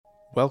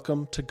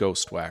Welcome to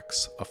Ghost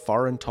Wax, a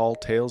Far and Tall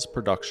Tales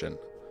production.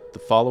 The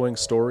following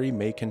story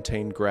may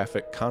contain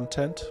graphic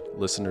content.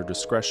 Listener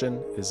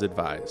discretion is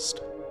advised.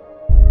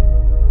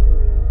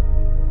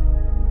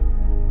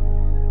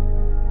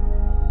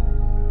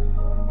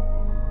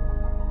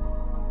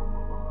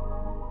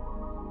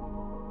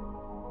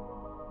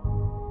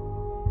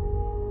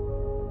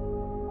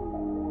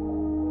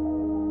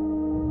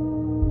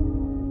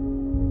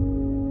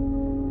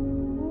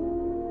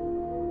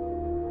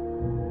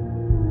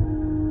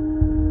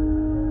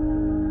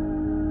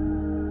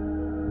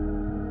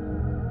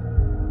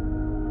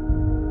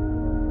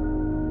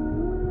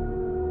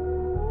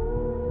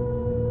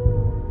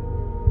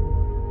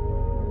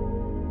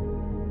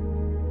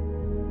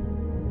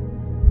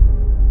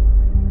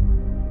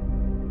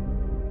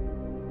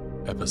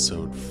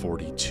 Episode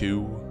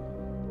 42,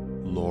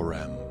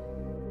 Lorem.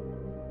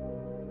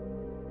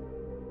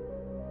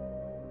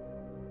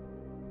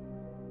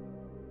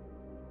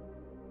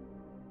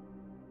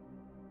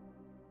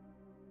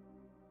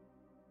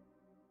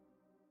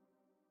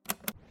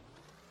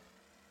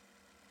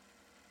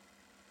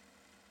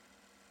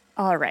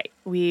 All right,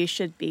 we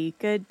should be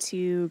good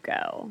to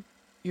go.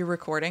 You're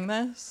recording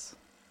this?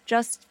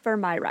 Just for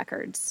my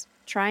records.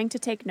 Trying to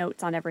take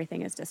notes on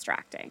everything is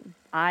distracting.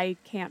 I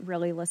can't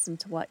really listen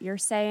to what you're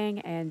saying,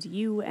 and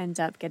you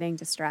end up getting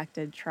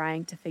distracted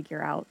trying to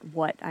figure out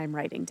what I'm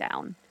writing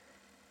down.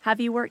 Have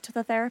you worked with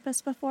a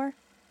therapist before?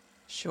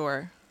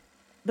 Sure.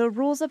 The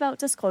rules about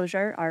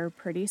disclosure are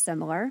pretty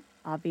similar.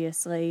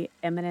 Obviously,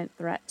 imminent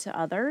threat to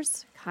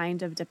others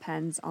kind of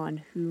depends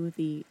on who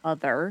the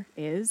other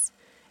is.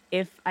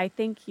 If I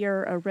think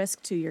you're a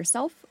risk to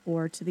yourself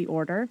or to the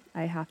order,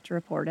 I have to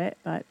report it,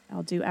 but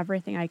I'll do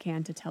everything I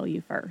can to tell you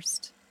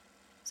first.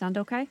 Sound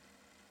okay?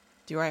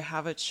 Do I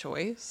have a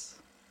choice?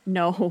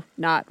 No,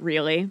 not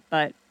really,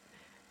 but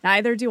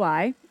neither do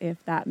I,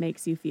 if that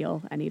makes you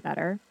feel any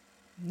better.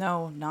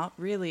 No, not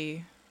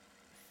really.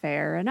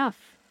 Fair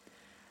enough.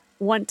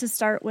 Want to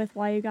start with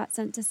why you got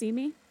sent to see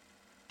me?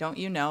 Don't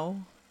you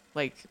know?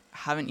 Like,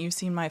 haven't you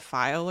seen my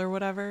file or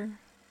whatever?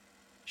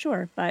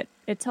 Sure, but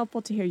it's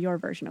helpful to hear your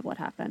version of what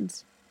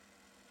happened.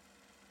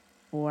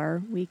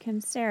 Or we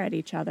can stare at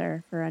each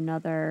other for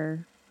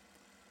another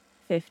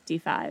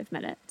 55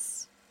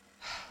 minutes.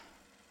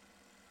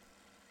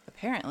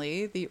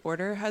 Apparently, the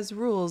Order has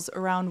rules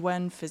around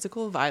when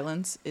physical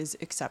violence is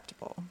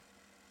acceptable.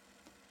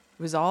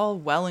 It was all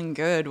well and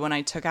good when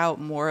I took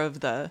out more of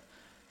the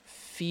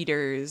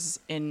feeders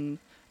in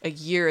a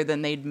year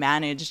than they'd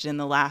managed in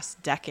the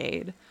last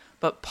decade.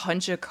 But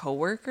punch a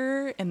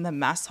coworker in the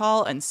mess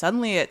hall and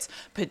suddenly it's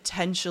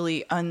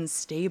potentially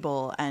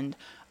unstable and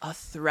a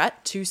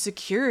threat to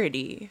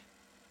security.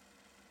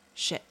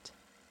 Shit.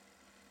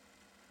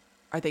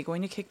 Are they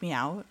going to kick me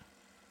out?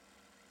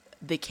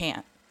 They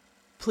can't.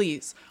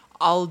 Please,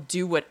 I'll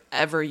do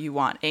whatever you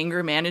want.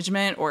 Anger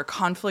management or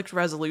conflict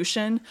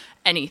resolution,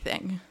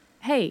 anything.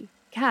 Hey,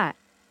 Kat,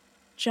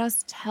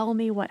 just tell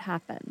me what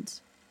happened.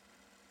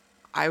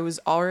 I was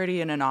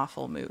already in an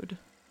awful mood.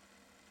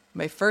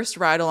 My first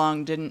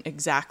ride-along didn't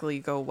exactly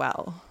go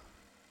well.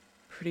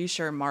 Pretty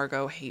sure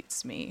Margot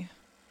hates me.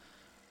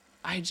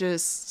 I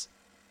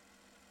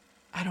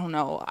don't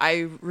know.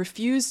 I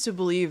refuse to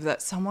believe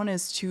that someone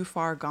is too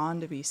far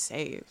gone to be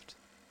saved.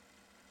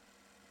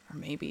 Or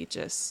maybe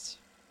just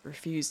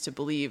refuse to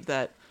believe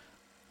that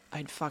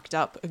I'd fucked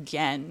up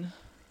again.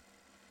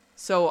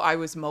 So I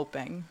was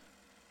moping,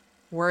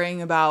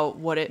 worrying about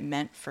what it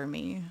meant for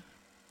me,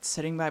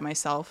 sitting by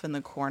myself in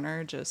the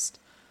corner, just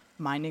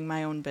minding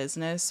my own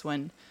business,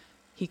 when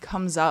he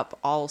comes up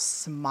all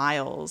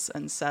smiles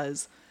and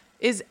says,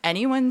 "Is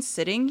anyone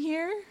sitting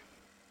here?"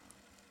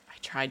 I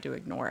tried to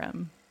ignore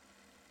him,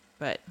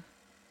 but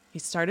he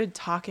started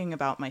talking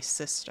about my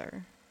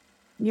sister.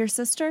 Your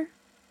sister?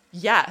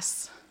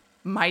 Yes,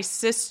 my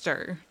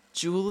sister,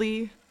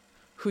 Julie,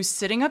 who's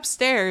sitting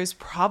upstairs,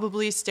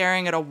 probably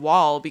staring at a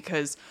wall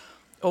because,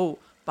 oh,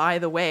 by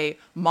the way,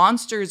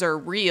 monsters are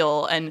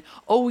real, and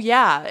oh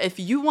yeah, if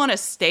you want to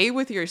stay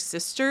with your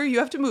sister, you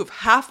have to move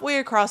halfway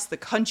across the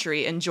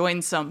country and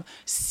join some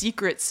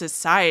secret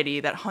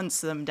society that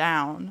hunts them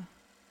down.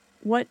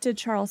 What did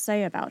Charles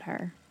say about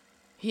her?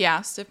 He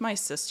asked if my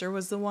sister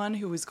was the one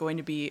who was going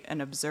to be an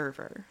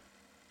observer.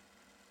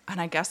 And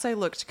I guess I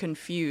looked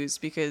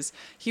confused because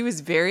he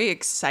was very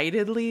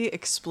excitedly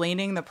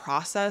explaining the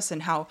process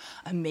and how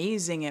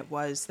amazing it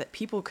was that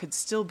people could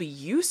still be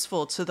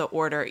useful to the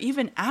Order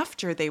even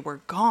after they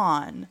were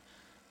gone.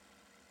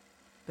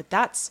 But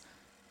that's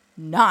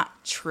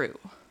not true.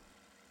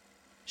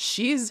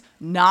 She's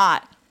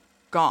not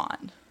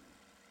gone.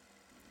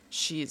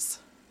 She's,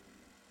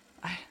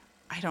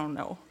 I don't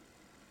know,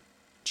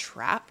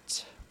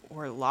 trapped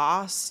or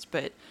lost,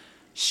 but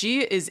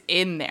she is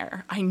in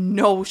there. I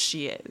know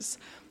she is.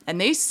 And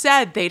they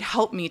said they'd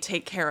help me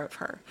take care of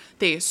her.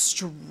 They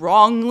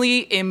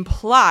strongly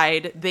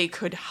implied they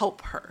could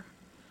help her.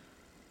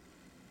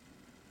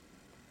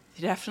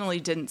 They definitely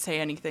didn't say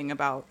anything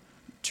about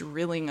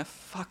drilling a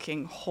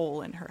fucking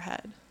hole in her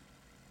head.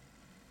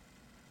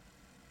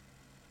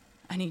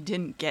 And he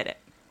didn't get it.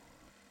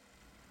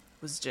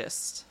 was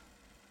just,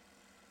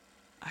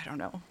 I don't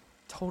know,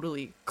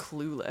 totally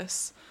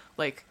clueless.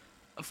 Like,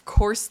 of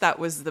course that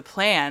was the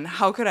plan.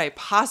 How could I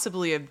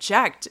possibly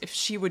object if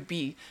she would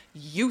be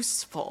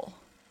useful?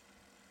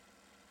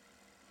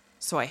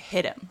 So I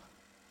hit him.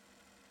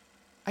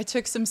 I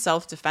took some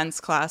self-defense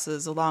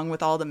classes along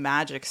with all the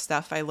magic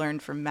stuff I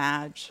learned from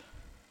Madge.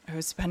 I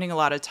was spending a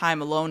lot of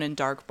time alone in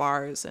dark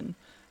bars and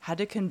had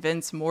to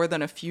convince more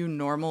than a few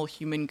normal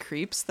human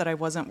creeps that I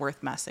wasn't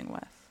worth messing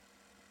with.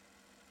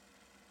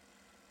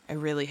 I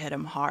really hit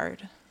him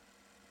hard.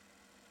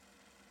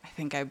 I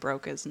think I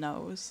broke his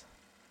nose.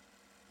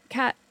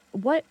 Kat,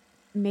 what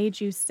made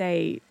you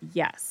say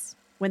yes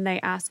when they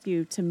asked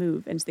you to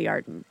move into the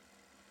Arden?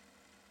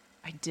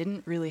 I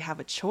didn't really have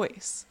a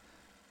choice.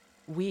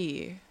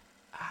 Me,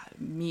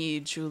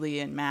 Julie,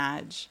 and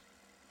Madge,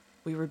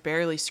 we were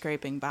barely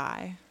scraping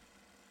by.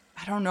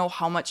 I don't know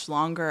how much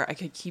longer I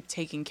could keep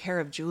taking care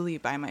of Julie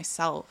by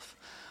myself.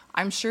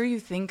 I'm sure you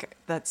think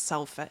that's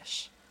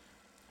selfish.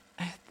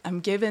 I'm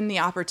given the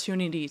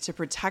opportunity to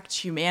protect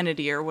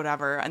humanity or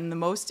whatever, and the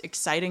most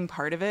exciting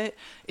part of it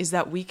is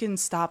that we can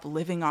stop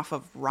living off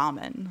of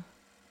ramen.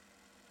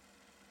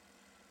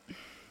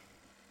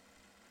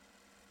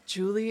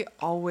 Julie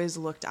always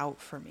looked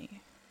out for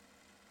me.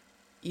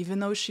 Even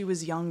though she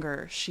was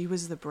younger, she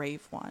was the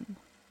brave one.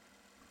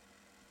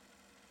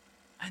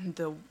 And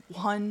the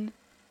one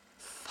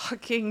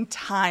fucking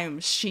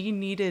time she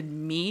needed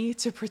me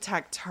to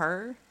protect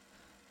her,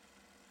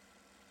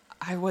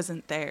 I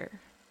wasn't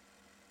there.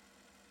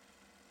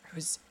 I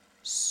was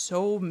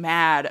so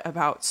mad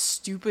about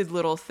stupid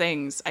little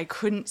things, I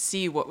couldn't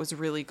see what was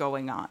really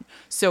going on.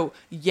 So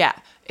yeah,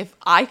 if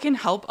I can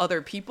help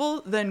other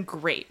people, then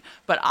great.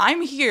 But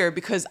I'm here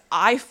because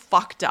I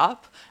fucked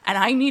up and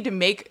I need to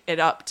make it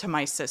up to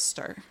my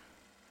sister.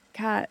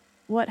 Kat,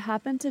 what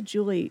happened to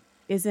Julie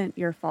isn't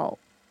your fault.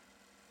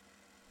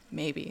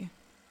 Maybe.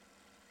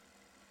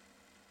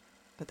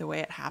 But the way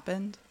it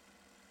happened,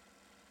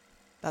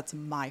 that's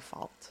my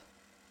fault.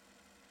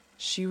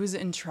 She was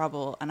in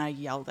trouble and I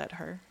yelled at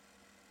her.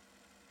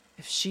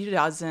 If she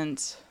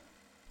doesn't,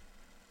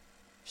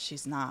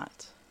 she's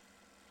not.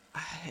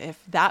 If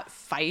that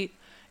fight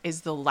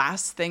is the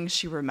last thing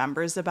she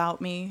remembers about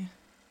me,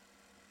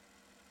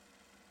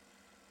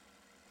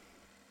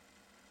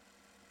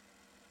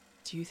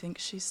 do you think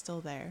she's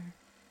still there?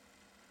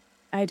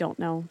 I don't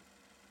know.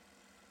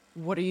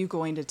 What are you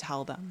going to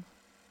tell them?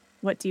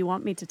 What do you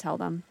want me to tell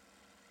them?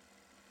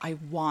 I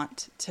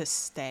want to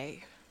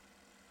stay.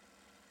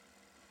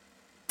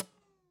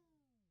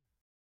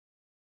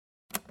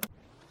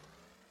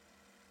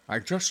 I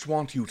just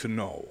want you to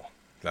know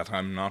that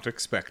I'm not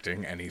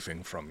expecting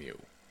anything from you.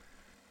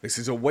 This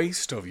is a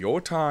waste of your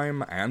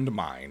time and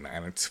mine,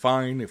 and it's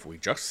fine if we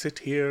just sit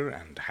here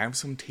and have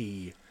some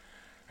tea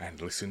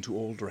and listen to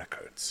old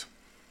records.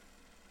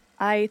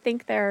 I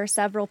think there are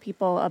several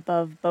people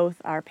above both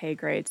our pay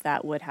grades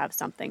that would have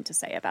something to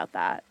say about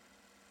that.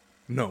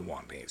 No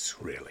one is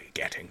really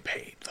getting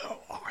paid,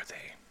 though, are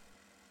they?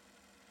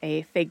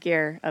 A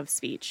figure of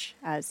speech,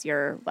 as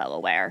you're well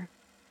aware.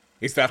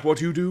 Is that what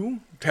you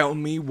do? Tell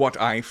me what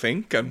I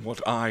think and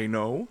what I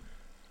know?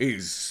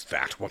 Is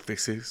that what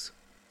this is?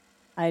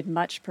 I'd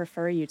much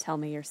prefer you tell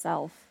me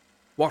yourself.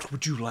 What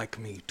would you like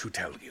me to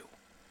tell you?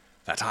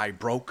 That I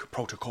broke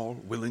protocol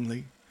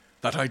willingly?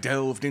 That I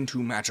delved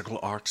into magical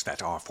arts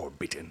that are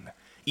forbidden,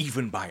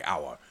 even by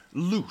our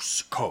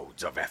loose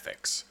codes of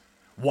ethics?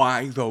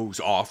 Why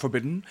those are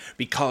forbidden?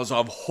 Because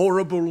of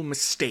horrible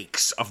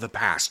mistakes of the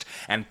past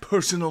and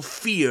personal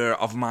fear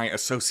of my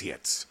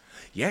associates.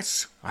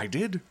 Yes, I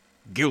did.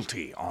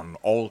 Guilty on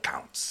all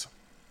counts.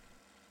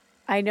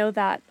 I know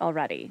that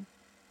already.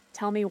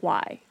 Tell me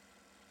why.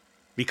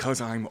 Because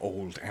I'm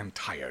old and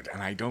tired,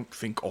 and I don't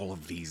think all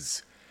of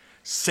these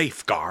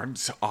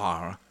safeguards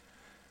are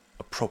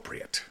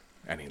appropriate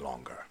any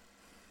longer.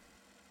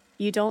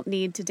 You don't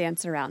need to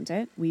dance around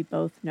it. We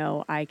both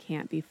know I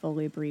can't be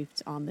fully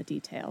briefed on the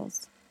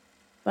details.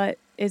 But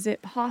is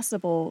it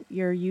possible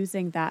you're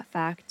using that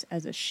fact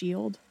as a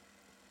shield?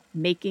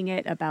 Making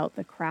it about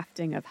the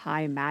crafting of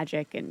high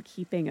magic and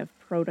keeping of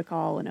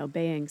protocol and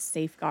obeying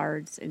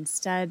safeguards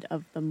instead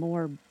of the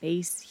more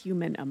base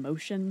human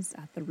emotions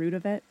at the root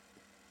of it?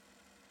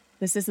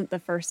 This isn't the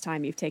first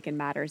time you've taken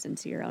matters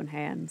into your own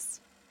hands.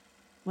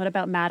 What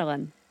about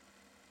Madeline?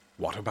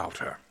 What about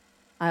her?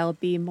 I'll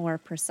be more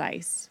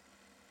precise.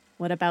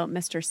 What about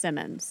Mr.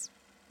 Simmons,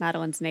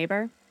 Madeline's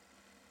neighbor?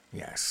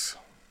 Yes.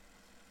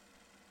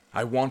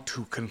 I want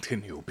to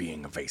continue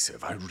being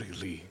evasive, I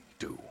really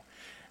do.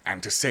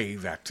 And to say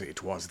that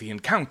it was the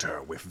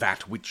encounter with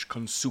that which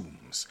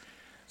consumes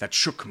that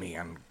shook me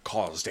and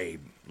caused a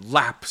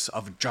lapse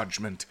of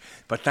judgment,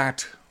 but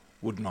that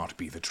would not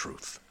be the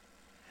truth.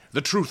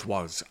 The truth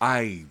was,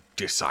 I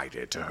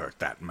decided to hurt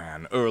that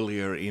man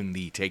earlier in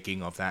the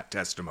taking of that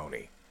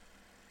testimony.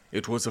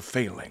 It was a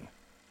failing,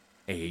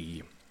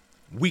 a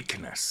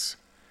weakness.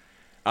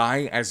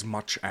 I, as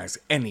much as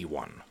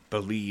anyone,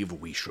 believe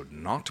we should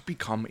not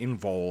become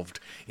involved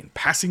in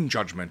passing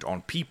judgment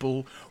on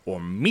people or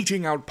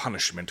meting out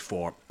punishment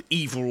for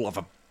evil of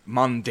a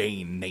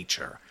mundane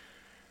nature,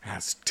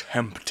 as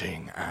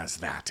tempting as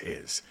that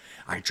is.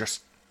 I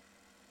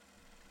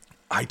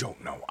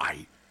don't know.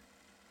 I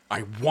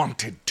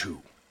wanted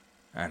to,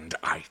 and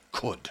I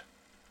could.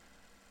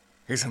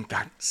 Isn't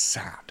that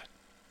sad?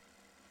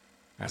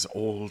 As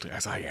old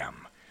as I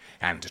am,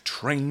 and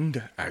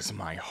trained as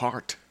my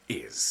heart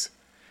is,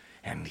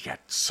 and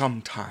yet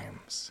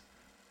sometimes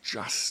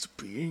just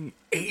being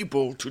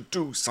able to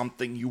do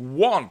something you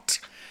want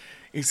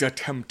is a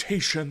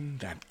temptation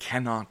that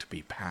cannot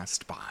be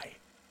passed by.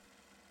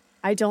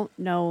 I don't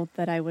know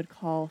that I would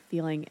call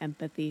feeling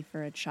empathy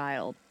for a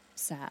child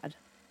sad.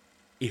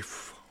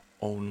 If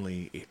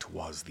only it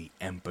was the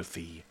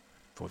empathy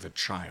for the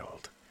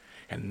child,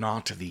 and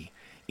not the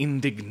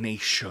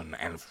indignation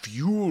and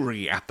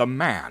fury at the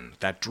man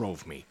that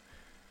drove me.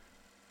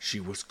 She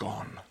was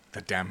gone,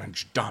 the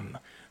damage done,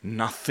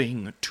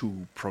 nothing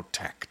to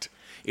protect.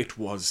 It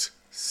was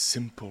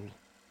simple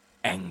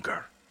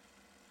anger,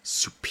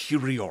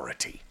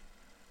 superiority.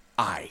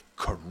 I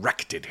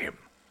corrected him,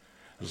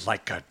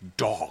 like a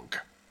dog,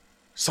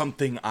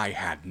 something I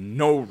had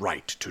no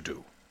right to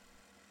do.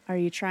 Are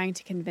you trying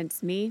to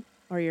convince me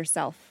or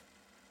yourself?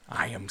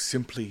 I am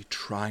simply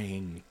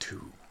trying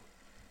to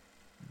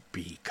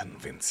be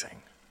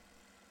convincing.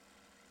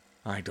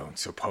 I don't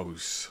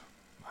suppose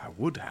I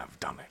would have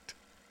done it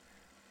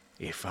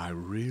if I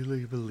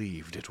really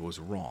believed it was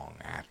wrong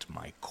at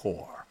my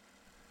core.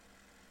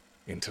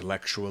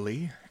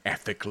 Intellectually,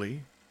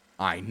 ethically,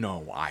 I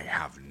know I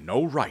have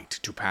no right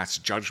to pass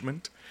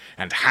judgment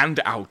and hand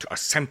out a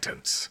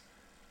sentence.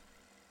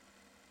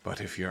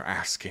 But if you're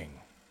asking,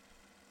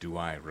 do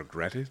I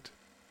regret it?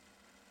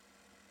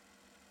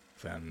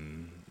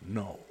 Then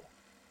no.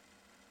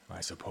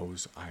 I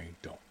suppose I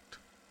don't.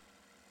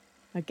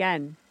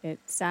 Again, it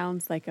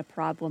sounds like a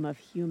problem of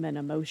human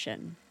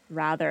emotion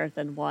rather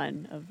than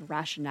one of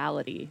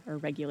rationality or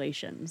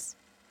regulations.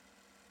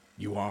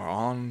 You are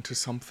on to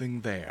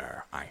something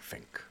there, I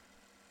think.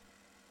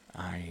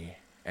 I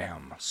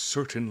am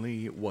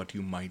certainly what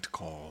you might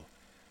call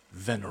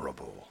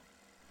venerable.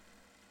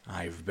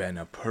 I've been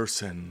a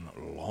person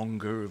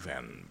longer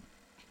than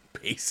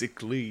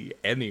basically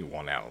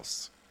anyone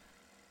else.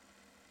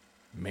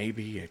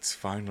 Maybe it's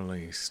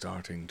finally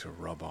starting to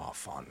rub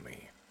off on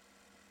me.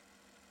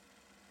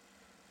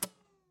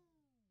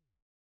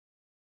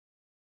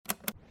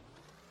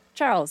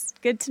 Charles,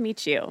 good to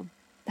meet you.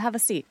 Have a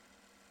seat.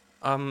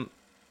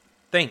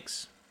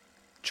 Thanks.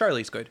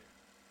 Charlie's good.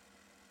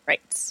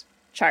 Right.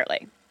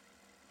 Charlie.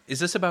 Is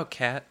this about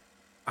Kat?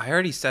 I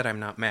already said I'm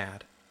not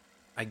mad.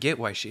 I get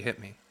why she hit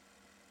me.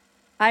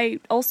 I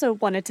also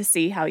wanted to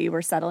see how you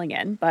were settling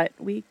in, but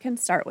we can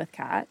start with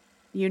Kat.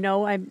 You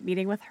know I'm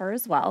meeting with her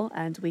as well,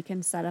 and we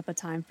can set up a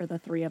time for the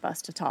three of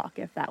us to talk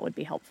if that would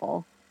be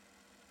helpful.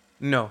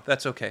 No,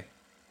 that's okay.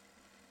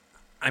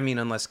 I mean,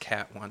 unless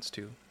Kat wants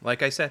to.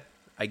 Like I said,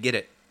 I get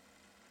it.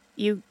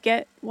 You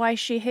get why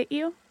she hit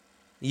you?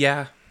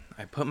 Yeah,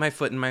 I put my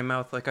foot in my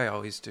mouth like I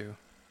always do.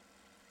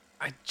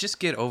 I just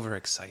get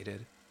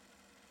overexcited.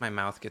 My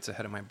mouth gets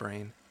ahead of my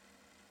brain.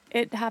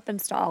 It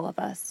happens to all of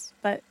us,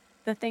 but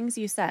the things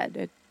you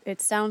said,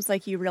 it sounds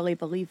like you really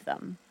believe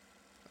them.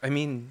 I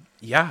mean,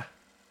 yeah.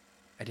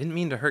 I didn't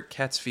mean to hurt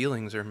Kat's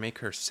feelings or make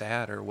her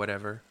sad or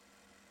whatever,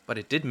 but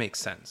it did make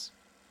sense.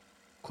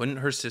 Couldn't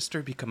her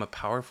sister become a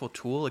powerful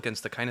tool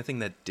against the kind of thing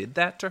that did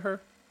that to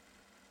her?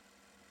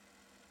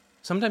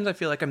 Sometimes I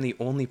feel like I'm the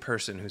only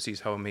person who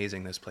sees how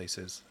amazing this place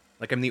is.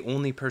 Like I'm the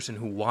only person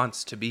who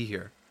wants to be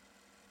here.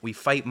 We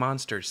fight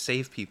monsters,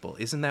 save people.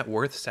 Isn't that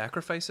worth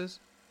sacrifices?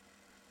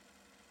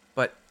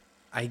 But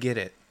I get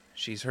it.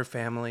 She's her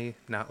family,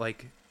 not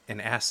like an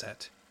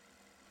asset.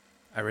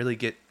 I really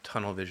get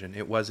tunnel vision.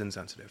 It was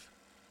insensitive.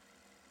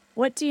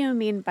 What do you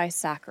mean by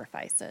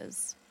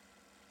sacrifices?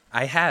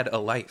 I had a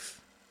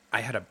life.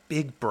 I had a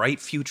big, bright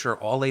future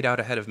all laid out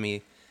ahead of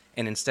me,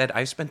 and instead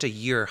I've spent a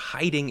year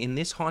hiding in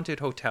this haunted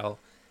hotel,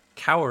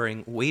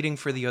 cowering, waiting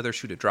for the other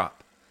shoe to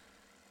drop.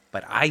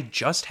 But I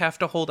just have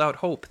to hold out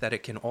hope that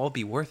it can all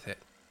be worth it.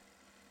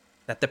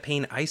 That the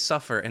pain I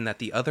suffer and that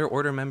the other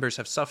Order members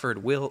have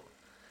suffered will,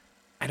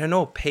 I don't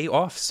know, pay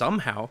off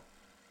somehow.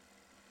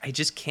 I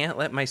just can't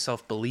let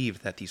myself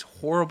believe that these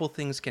horrible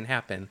things can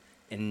happen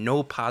and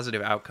no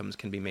positive outcomes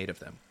can be made of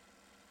them.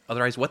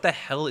 Otherwise, what the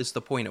hell is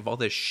the point of all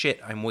this shit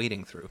I'm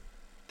wading through?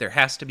 There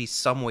has to be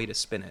some way to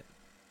spin it.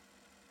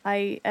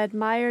 I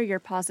admire your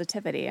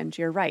positivity, and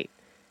you're right.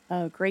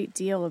 A great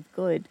deal of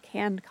good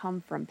can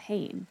come from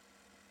pain.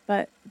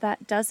 But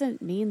that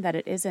doesn't mean that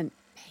it isn't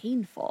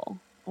painful,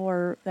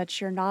 or that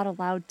you're not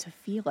allowed to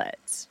feel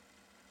it.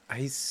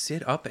 I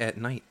sit up at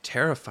night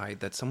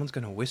terrified that someone's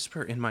going to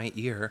whisper in my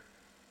ear,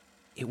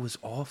 "It was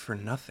all for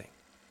nothing."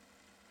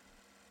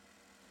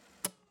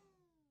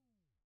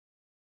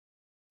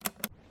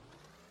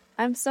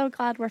 I'm so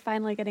glad we're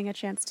finally getting a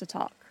chance to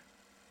talk.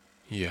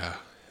 Yeah,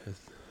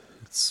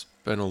 it's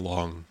been a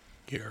long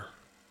year.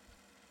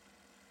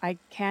 I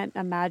can't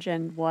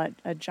imagine what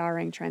a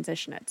jarring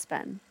transition it's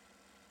been.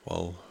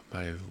 Well,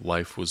 my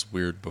life was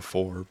weird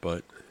before,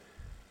 but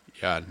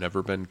yeah, I'd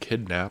never been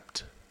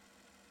kidnapped.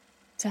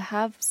 To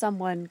have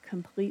someone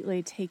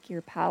completely take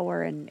your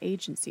power and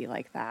agency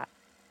like that,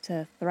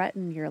 to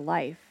threaten your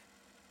life,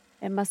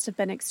 it must have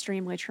been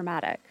extremely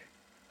traumatic.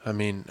 I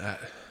mean,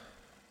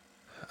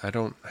 I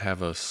don't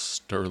have a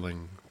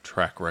sterling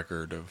track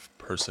record of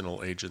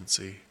personal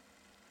agency.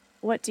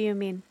 What do you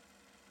mean?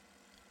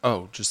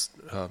 Oh, just,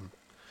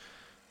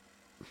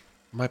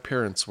 my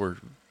parents were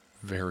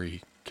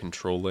very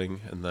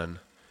controlling, and then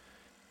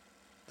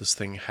this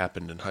thing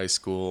happened in high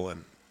school,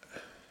 and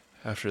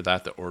after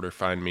that, the order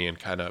found me and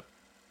kind of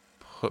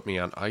put me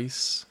on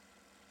ice.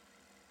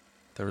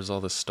 There was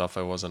all this stuff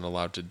I wasn't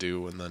allowed to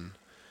do, and then,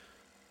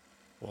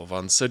 well,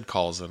 Von Sid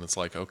calls, and it's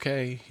like,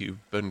 okay,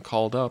 you've been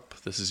called up.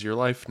 This is your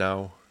life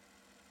now.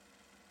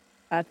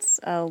 That's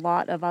a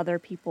lot of other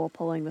people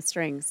pulling the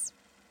strings.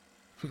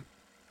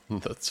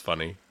 That's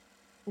funny.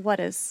 What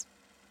is?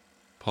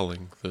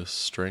 Pulling the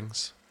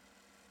strings.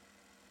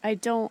 I'm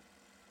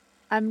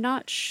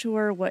not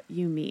sure what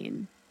you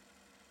mean.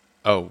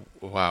 Oh,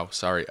 wow,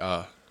 sorry.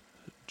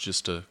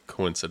 Just a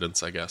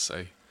coincidence, I guess.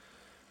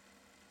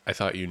 I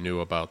thought you knew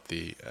about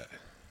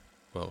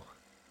well,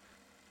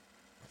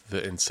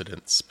 the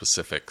incident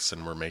specifics,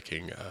 and we're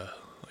making,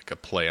 like a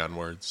play on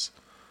words.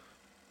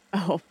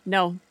 Oh,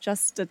 no,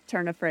 just a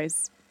turn of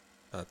phrase.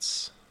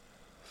 That's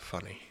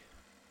funny.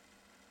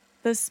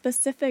 The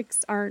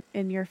specifics aren't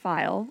in your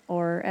file,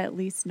 or at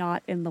least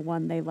not in the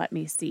one they let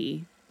me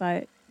see,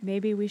 but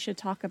maybe we should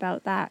talk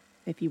about that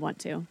if you want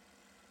to.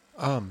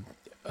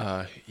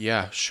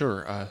 Yeah,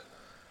 sure. Well,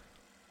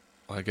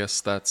 I guess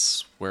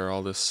that's where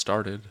all this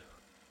started.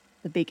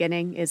 The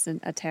beginning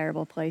isn't a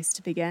terrible place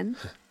to begin.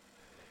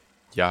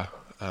 Yeah,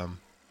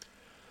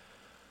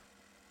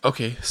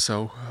 okay,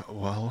 so,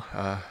 well,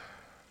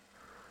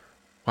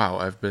 wow,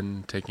 I've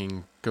been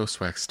taking ghost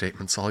wax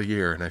statements all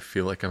year, and I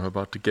feel like I'm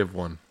about to give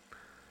one.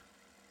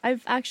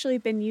 I've actually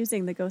been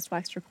using the Ghost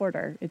Wax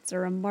recorder. It's a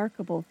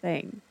remarkable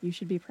thing. You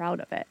should be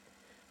proud of it.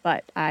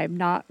 But I'm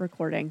not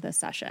recording this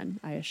session,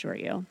 I assure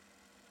you.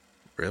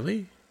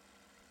 Really?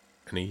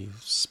 Any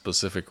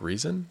specific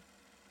reason?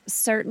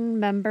 Certain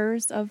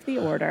members of the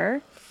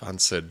order.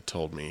 Fonsid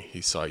told me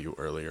he saw you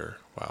earlier.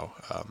 Wow,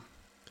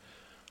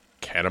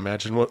 can't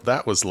imagine what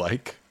that was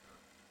like.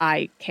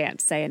 I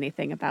can't say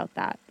anything about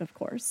that, of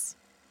course.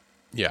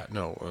 Yeah,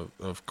 no,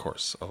 of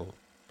course.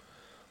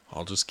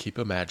 I'll just keep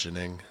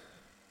imagining.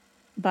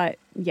 But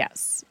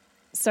yes,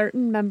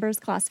 certain members'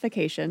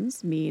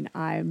 classifications mean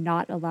I'm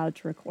not allowed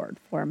to record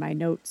for my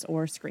notes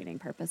or screening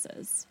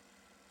purposes.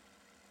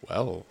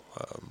 Well,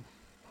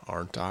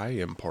 aren't I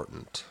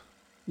important?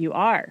 You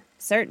are,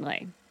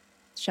 certainly.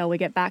 Shall we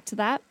get back to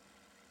that?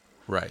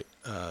 Right.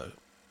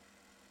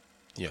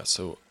 Yeah,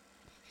 so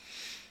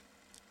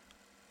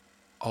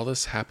all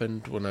this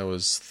happened when I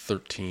was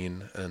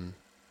 13, and,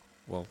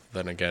 well,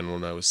 then again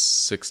when I was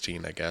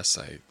 16, I guess.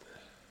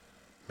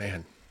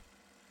 Man,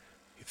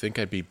 you think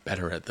I'd be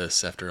better at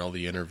this after all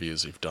the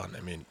interviews we've done?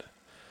 I mean,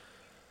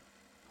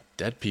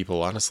 dead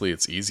people, honestly,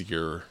 it's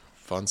easier.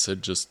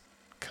 Fonsid just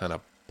kind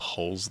of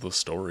pulls the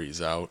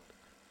stories out.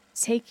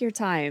 Take your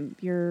time.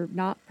 You're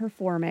not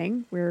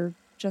performing. We're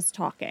just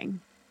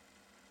talking.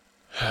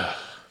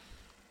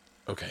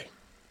 Okay.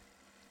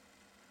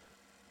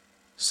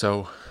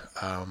 So,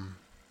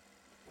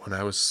 when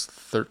I was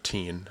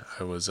 13,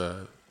 I was,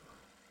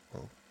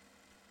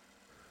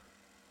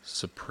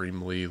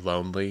 supremely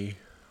lonely.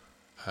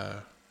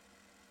 I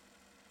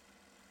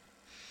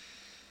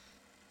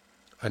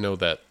know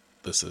that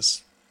this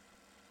is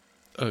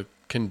a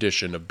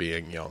condition of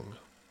being young.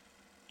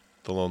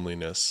 The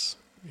loneliness,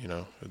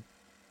 it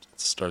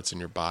starts in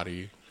your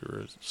body. You're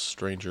a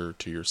stranger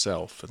to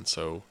yourself, and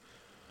so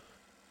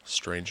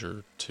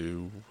stranger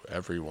to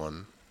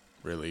everyone,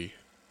 really.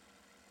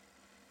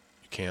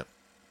 You can't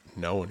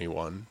know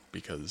anyone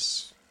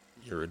because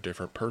you're a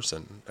different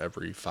person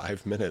every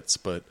 5 minutes,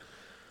 but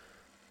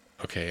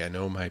okay, I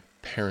know my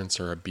parents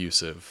are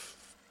abusive.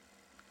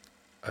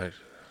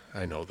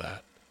 I know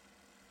that.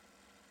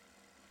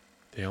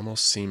 They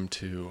almost seem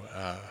to,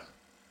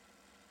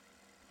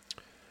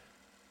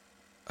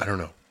 I don't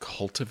know,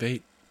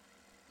 cultivate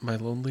my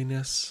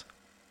loneliness.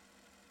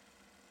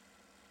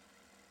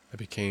 I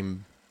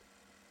became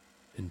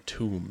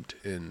entombed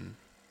in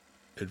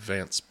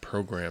advanced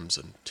programs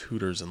and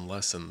tutors and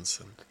lessons,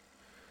 and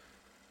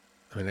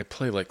I mean, I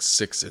play like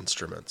 6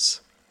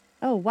 instruments.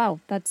 Oh, wow,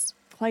 that's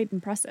quite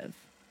impressive.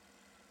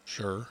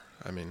 Sure,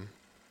 I mean,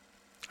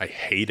 I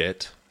hate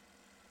it.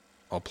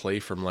 I'll play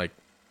from like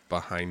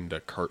behind a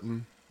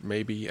curtain,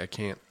 maybe. I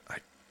can't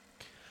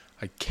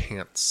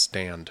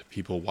stand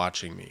people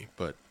watching me,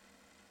 but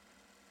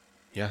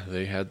yeah,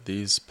 they had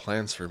these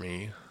plans for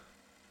me.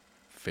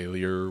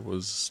 Failure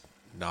was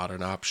not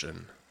an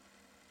option.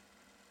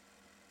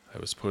 I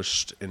was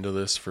pushed into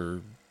this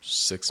for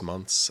 6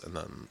 months, and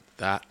then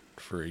that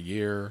for a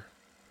year.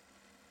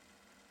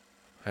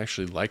 I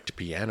actually liked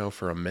piano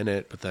for a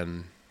minute, but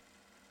then,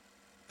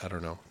 I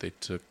don't know, they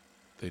took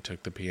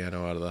the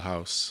piano out of the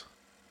house.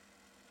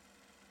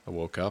 I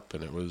woke up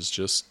and it was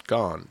just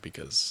gone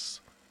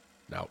because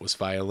now it was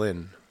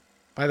violin.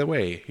 By the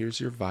way, here's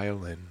your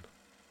violin.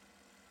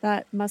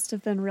 That must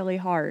have been really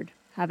hard,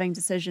 having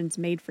decisions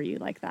made for you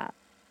like that.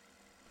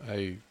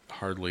 I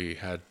hardly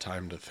had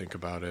time to think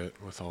about it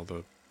with all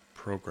the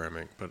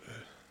programming, but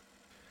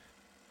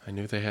I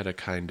knew they had a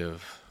kind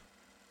of,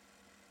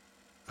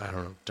 I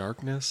don't know,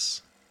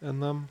 darkness in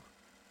them.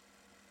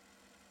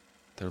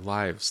 Their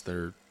lives,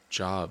 their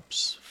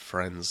jobs,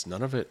 friends,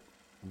 none of it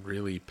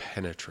really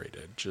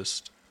penetrated.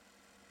 Just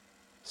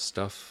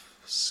stuff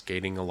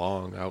skating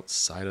along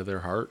outside of their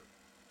heart.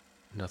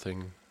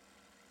 Nothing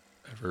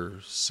ever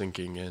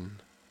sinking in.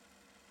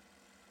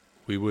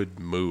 We would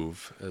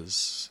move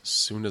as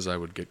soon as I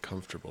would get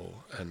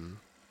comfortable, and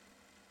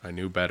I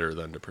knew better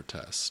than to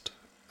protest.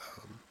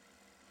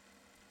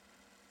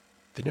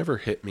 They never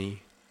hit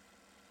me,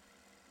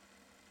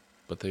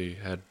 but they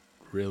had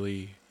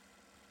really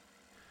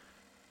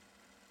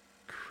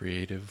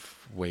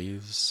creative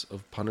ways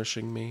of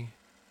punishing me.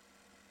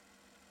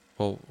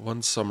 Well,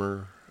 one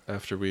summer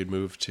after we had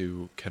moved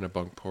to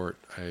Kennebunkport,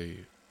 I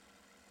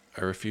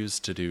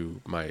refused to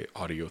do my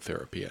audio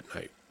therapy at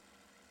night.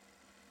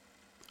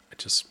 I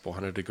just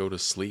wanted to go to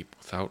sleep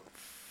without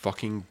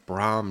fucking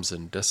Brahms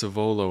and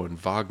Decivolo and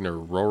Wagner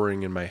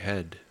roaring in my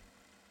head.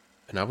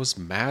 And I was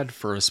mad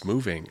for us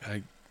moving.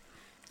 I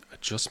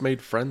just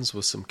made friends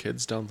with some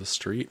kids down the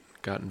street,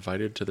 got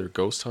invited to their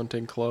ghost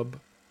hunting club.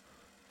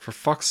 For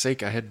fuck's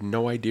sake, I had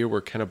no idea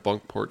where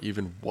Kennebunkport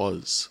even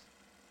was.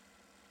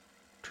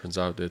 Turns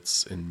out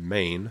it's in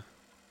Maine.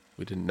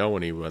 We didn't know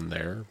anyone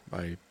there.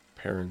 My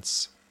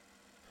parents...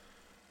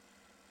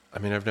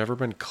 I've never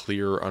been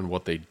clear on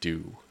what they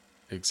do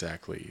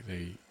exactly.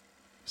 They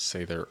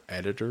say they're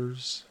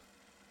editors,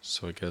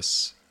 so I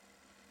guess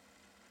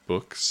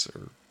books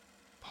or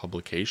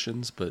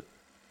publications, but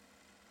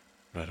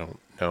I don't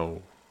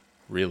know,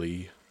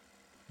 really.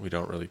 We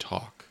don't really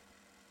talk.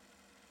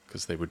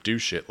 Because they would do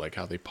shit like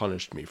how they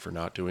punished me for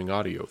not doing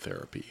audio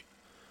therapy.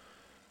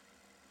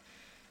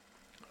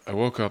 I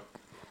woke up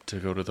to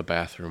go to the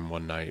bathroom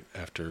one night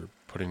after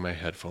putting my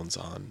headphones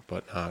on,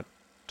 but not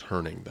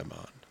turning them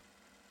on.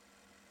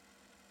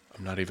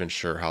 I'm not even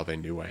sure how they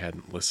knew I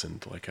hadn't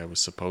listened like I was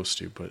supposed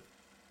to, but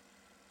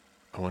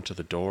I went to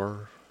the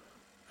door,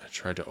 I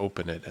tried to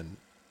open it, and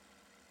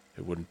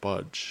it wouldn't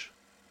budge.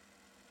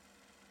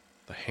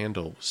 The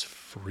handle was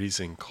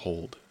freezing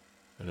cold,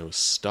 and it was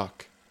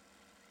stuck.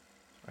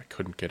 I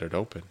couldn't get it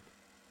open.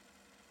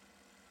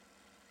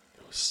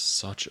 It was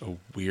such a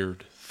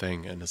weird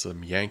thing, and as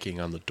I'm yanking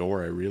on the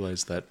door, I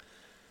realized that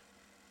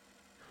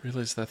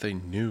they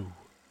knew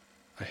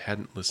I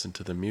hadn't listened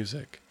to the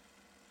music.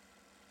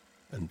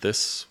 And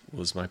this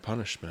was my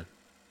punishment.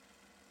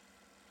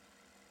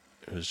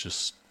 It was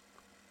just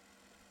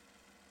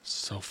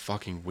so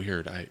fucking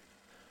weird. I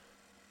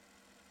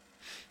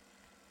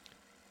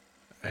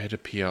had to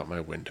pee out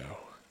my window.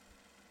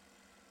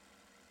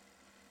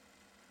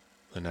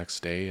 The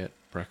next day at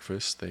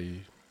breakfast,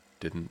 they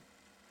didn't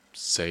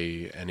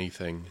say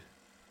anything.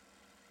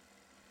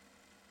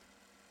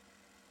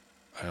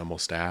 I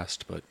almost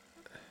asked, but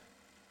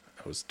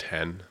I was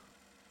 10.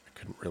 I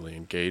couldn't really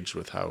engage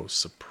with how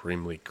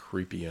supremely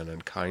creepy and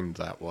unkind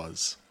that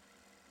was.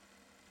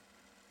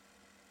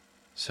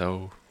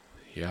 So,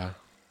 yeah,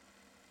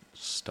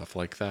 stuff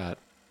like that.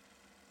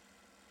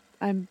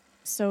 I'm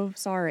so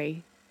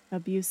sorry.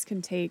 Abuse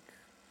can take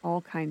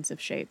all kinds of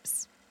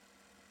shapes.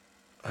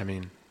 I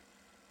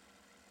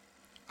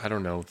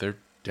don't know, they're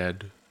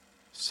dead,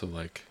 so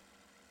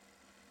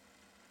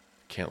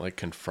can't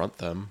confront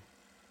them.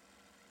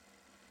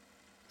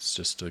 It's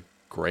just a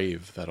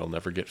grave that'll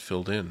never get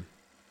filled in.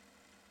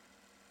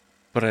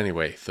 But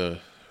anyway, the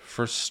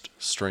first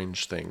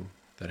strange thing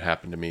that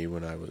happened to me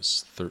when I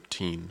was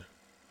 13,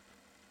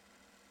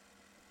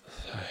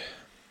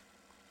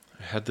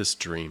 I had this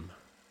dream.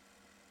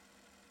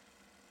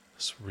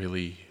 This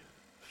really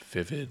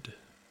vivid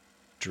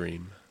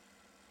dream.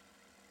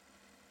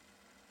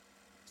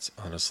 It's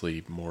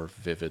honestly more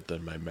vivid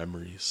than my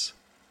memories.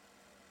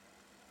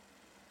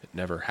 It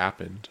never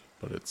happened,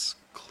 but it's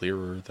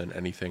clearer than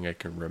anything I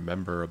can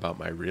remember about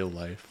my real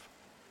life.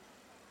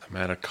 I'm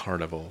at a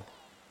carnival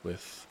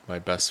with my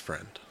best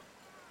friend,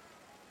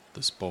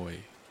 this boy.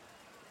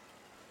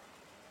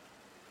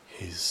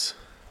 He's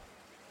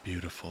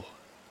beautiful.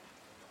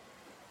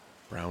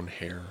 Brown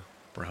hair,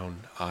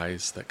 brown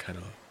eyes that kind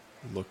of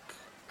look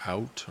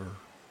out or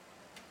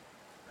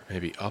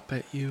maybe up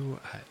at you.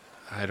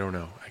 I don't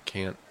know. I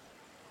can't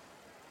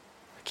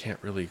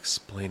really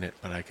explain it,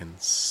 but I can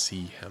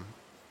see him.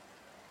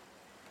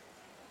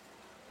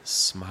 His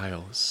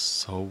smile is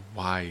so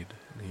wide,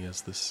 and he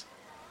has this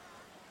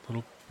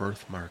little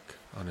birthmark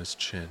on his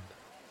chin.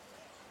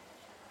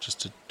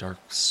 Just a dark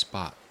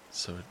spot,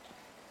 so it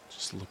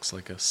just looks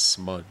like a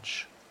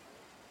smudge.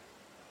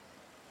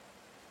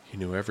 He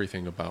knew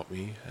everything about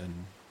me,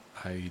 and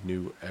I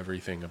knew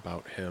everything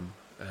about him,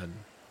 and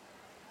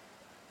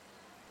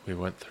we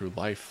went through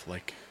life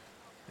like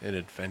an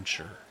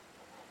adventure.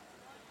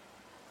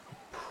 We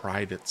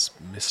pried its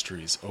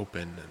mysteries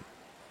open, and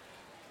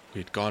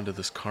we had gone to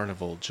this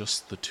carnival,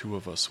 just the two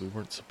of us. We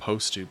weren't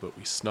supposed to, but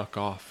we snuck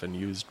off and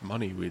used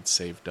money we'd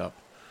saved up.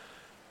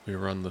 We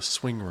were on the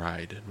swing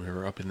ride and we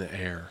were up in the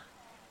air.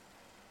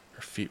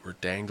 Our feet were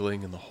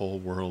dangling and the whole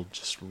world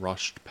just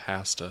rushed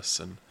past us.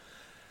 And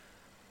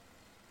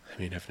I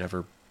mean, I've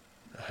never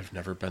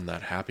been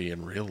that happy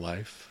in real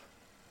life.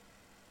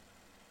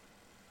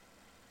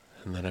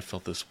 And then I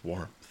felt this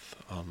warmth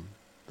on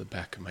the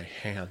back of my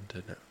hand,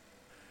 and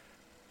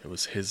it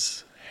was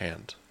his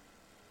hand.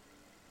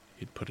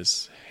 He'd put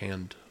his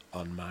hand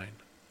on mine.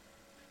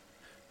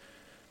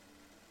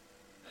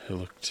 I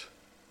looked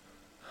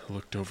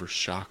over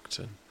shocked,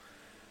 and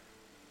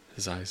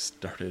his eyes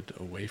darted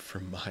away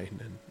from mine,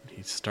 and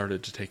he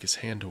started to take his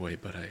hand away,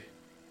 but I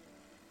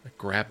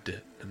grabbed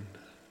it, and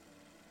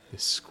I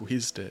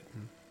squeezed it,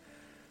 and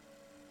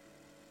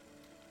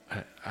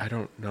I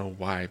don't know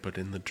why, but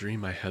in the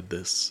dream I had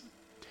this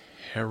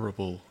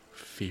terrible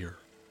fear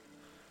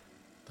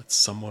that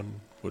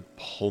someone would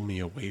pull me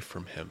away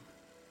from him.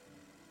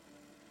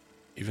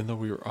 Even though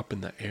we were up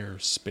in the air,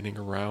 spinning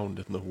around,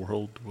 and the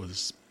world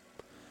was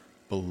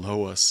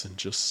below us in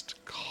just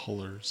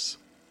colors.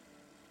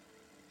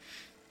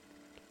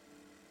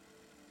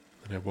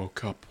 And I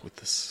woke up with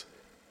this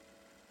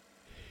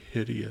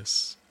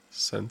hideous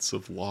sense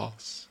of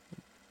loss.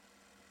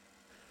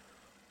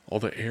 All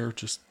the air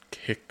just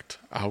kicked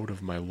out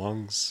of my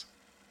lungs.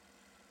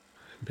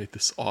 It made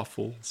this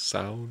awful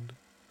sound.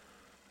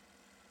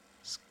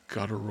 This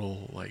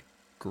guttural, like,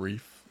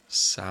 grief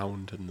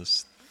sound, and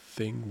this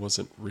thing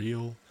wasn't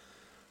real.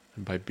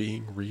 And by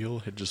being real,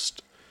 had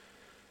just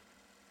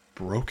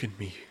broken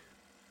me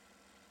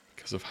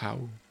because of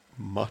how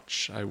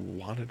much I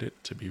wanted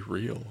it to be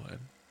real. And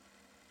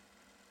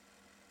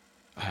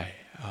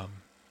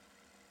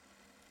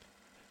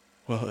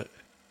well,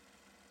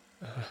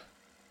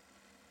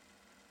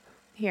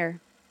 Here.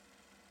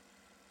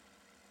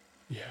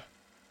 yeah,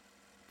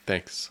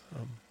 thanks.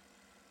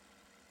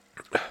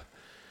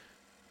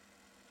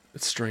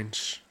 It's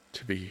strange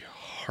to be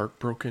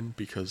heartbroken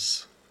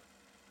because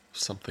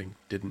something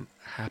didn't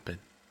happen.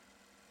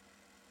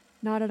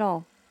 Not at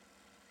all.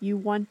 You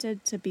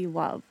wanted to be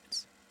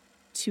loved.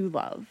 To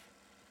love.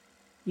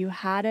 You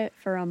had it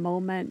for a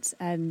moment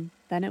and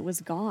then it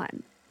was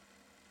gone.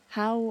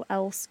 How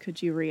else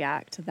could you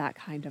react to that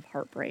kind of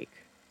heartbreak?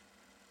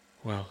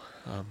 Well,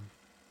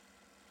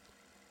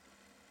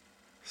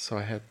 so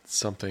I had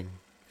something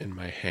in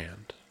my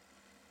hand.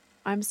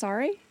 I'm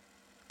sorry?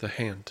 The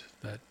hand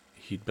that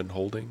he'd been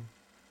holding.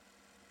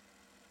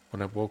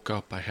 When I woke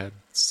up, I had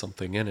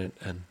something in it,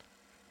 and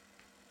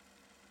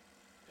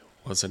it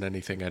wasn't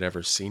anything I'd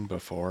ever seen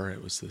before.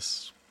 It was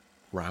this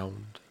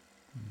round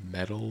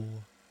metal.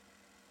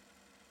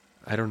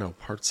 I don't know,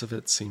 parts of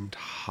it seemed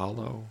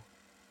hollow.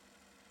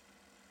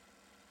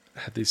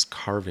 It had these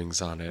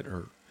carvings on it,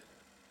 or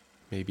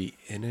maybe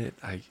in it.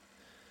 I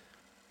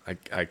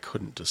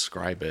couldn't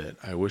describe it.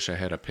 I wish I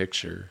had a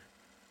picture.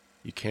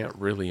 You can't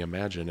really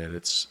imagine it.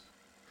 Its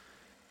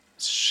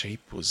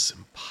shape was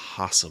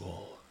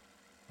impossible.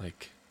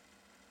 Like,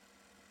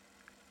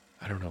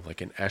 I don't know,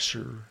 like an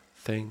Escher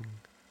thing.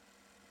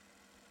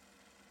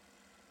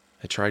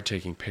 I tried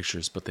taking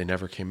pictures, but they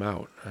never came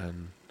out,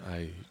 and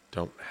I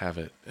don't have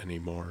it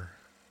anymore.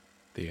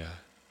 The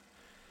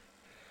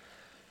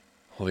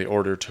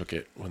order took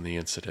it when the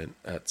incident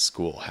at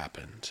school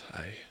happened.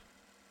 I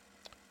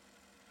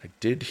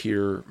did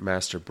hear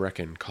Master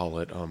Brecken call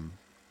it,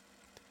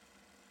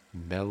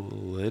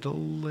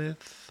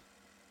 melitolith?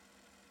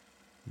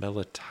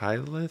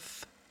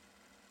 Melitylith?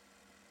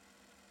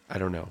 I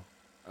don't know.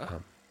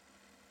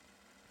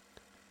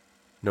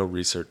 No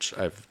research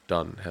I've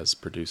done has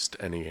produced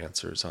any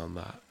answers on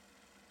that.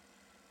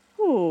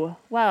 Ooh,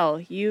 well,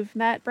 you've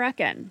met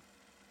Brecken.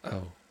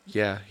 Oh,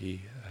 yeah,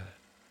 he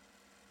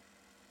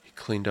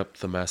cleaned up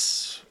the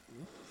mess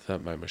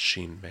that my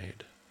machine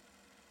made.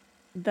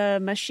 The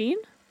machine?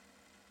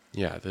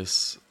 Yeah,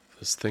 this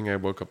thing I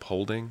woke up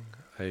holding,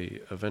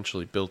 I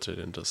eventually built it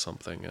into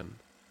something, and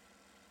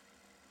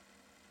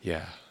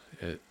yeah,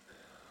 it,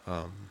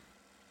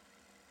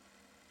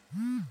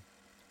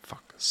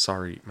 fuck,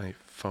 sorry, my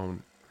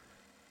phone.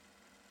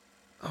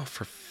 Oh,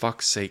 for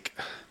fuck's sake.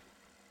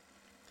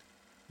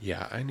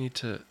 Yeah, I need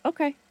to.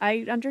 Okay,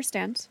 I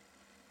understand.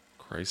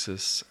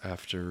 Crisis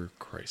after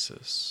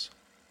crisis.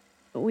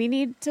 We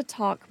need to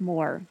talk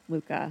more,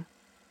 Luca.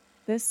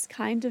 This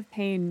kind of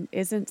pain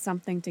isn't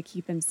something to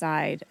keep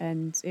inside,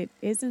 and it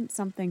isn't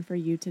something for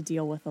you to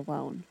deal with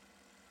alone.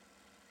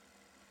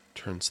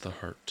 Turns the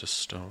heart to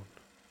stone.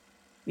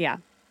 Yeah.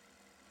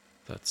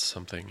 That's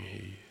something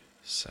he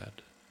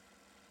said.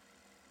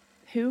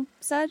 Who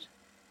said?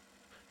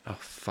 Oh,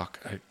 fuck.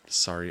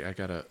 Sorry, I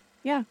gotta.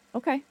 Yeah,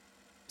 okay.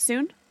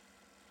 Soon?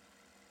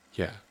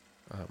 Yeah,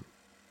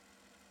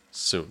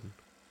 soon.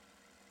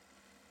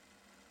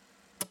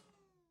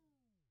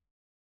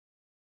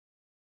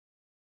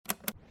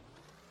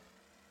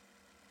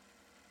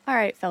 All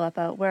right,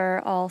 Philippa, we're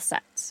all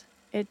set.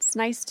 It's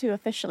nice to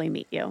officially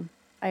meet you.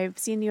 I've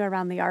seen you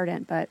around the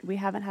Ardent, but we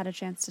haven't had a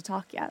chance to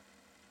talk yet.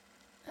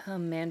 A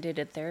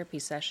mandated therapy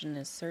session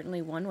is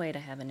certainly one way to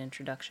have an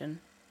introduction.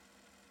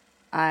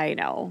 I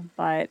know,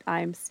 but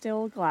I'm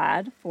still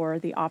glad for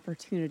the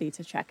opportunity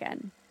to check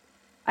in.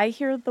 I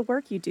hear the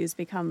work you do has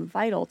become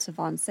vital to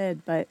Von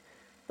Sid, but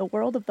the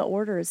world of the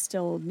Order is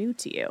still new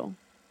to you.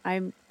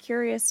 I'm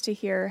curious to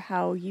hear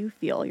how you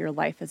feel your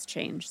life has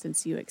changed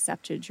since you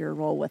accepted your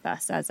role with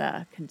us as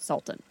a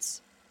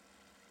consultant.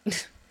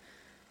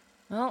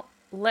 Well,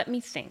 let me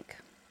think.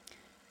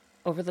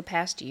 Over the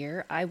past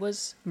year, I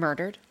was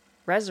murdered,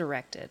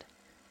 resurrected,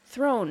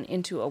 thrown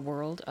into a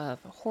world of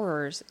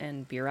horrors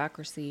and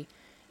bureaucracy,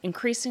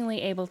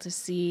 increasingly able to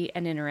see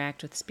and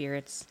interact with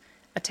spirits,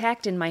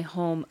 attacked in my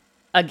home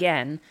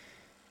again.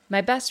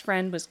 My best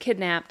friend was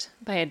kidnapped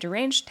by a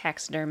deranged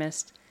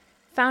taxidermist,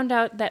 found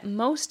out that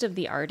most of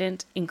the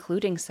Ardent,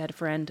 including said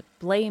friend,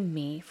 blame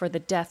me for the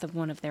death of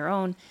one of their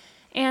own,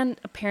 and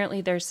apparently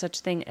there's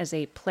such thing as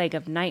a plague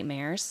of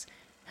nightmares.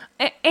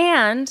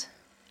 And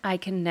I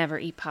can never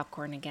eat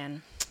popcorn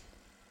again.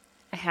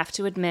 I have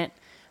to admit,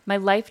 my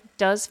life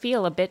does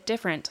feel a bit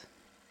different.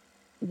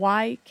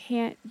 Why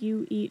can't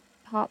you eat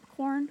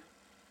popcorn?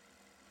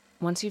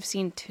 Once you've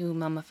seen two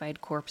mummified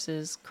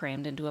corpses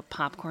crammed into a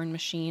popcorn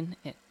machine,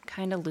 it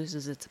kind of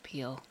loses its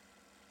appeal.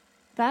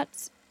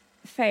 That's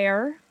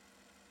fair.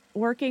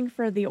 Working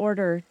for the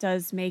Order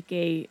does make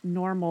a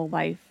normal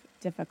life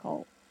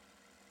difficult,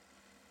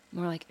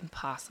 More like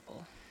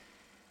impossible.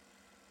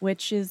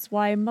 which is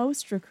why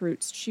most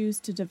recruits choose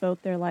to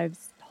devote their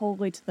lives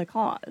wholly to the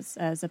cause,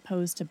 as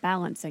opposed to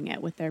balancing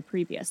it with their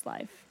previous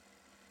life.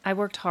 I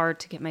worked hard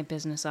to get my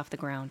business off the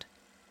ground.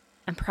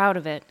 I'm proud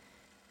of it,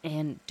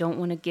 and don't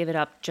want to give it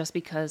up just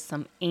because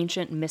some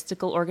ancient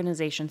mystical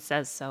organization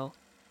says so.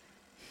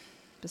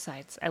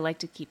 Besides, I like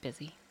to keep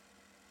busy.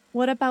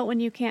 What about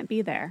when you can't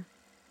be there?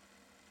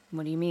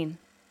 What do you mean?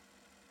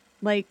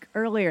 Like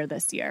earlier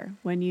this year,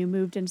 when you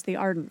moved into the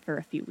Ardent for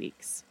a few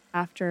weeks,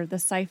 after the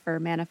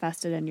cipher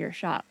manifested in your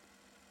shop.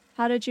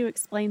 How did you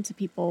explain to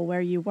people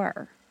where you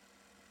were?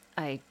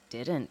 I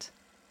didn't.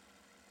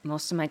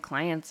 Most of my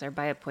clients are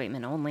by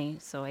appointment only,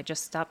 so I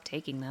just stopped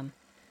taking them.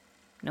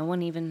 No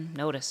one even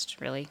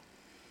noticed, really.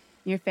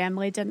 Your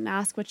family didn't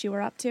ask what you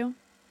were up to?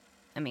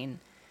 I mean,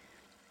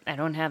 I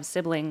don't have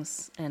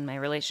siblings, and my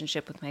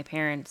relationship with my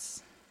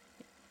parents,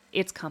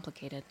 it's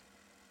complicated.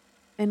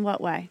 In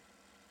what way?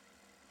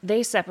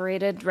 They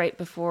separated right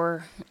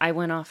before I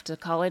went off to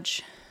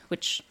college,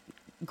 which,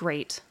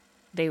 great.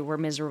 They were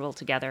miserable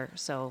together,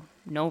 so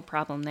no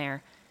problem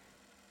there.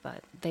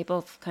 But they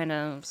both kind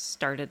of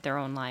started their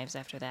own lives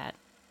after that,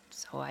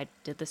 so I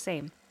did the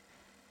same.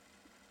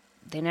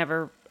 They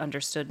never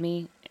understood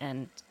me,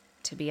 and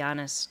to be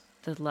honest,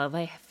 the love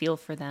I feel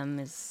for them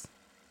is,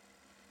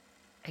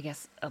 I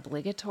guess,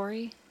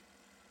 obligatory.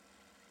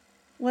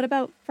 What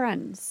about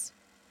friends?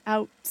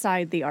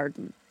 Outside the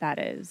Ardent, that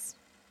is.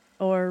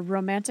 Or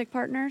romantic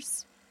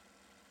partners?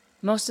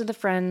 Most of the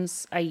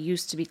friends I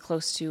used to be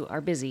close to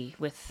are busy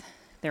with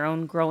their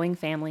own growing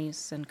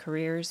families and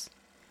careers.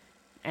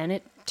 And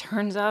it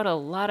turns out a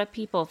lot of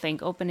people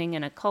think opening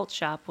an occult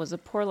shop was a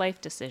poor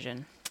life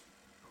decision.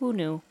 Who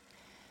knew?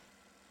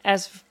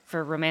 As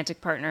for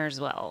romantic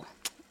partners, well,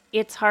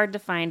 it's hard to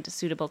find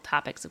suitable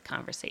topics of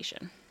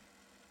conversation.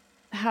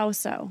 How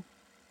so?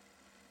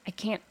 I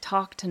can't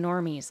talk to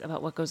normies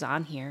about what goes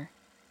on here,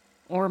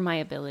 or my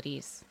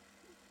abilities.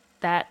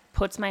 That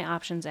puts my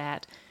options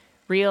at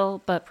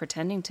real but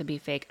pretending to be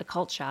fake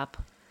occult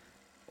shop,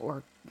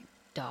 or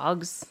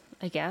dogs,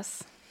 I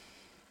guess.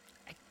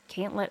 I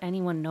can't let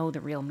anyone know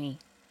the real me.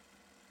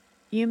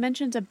 You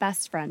mentioned a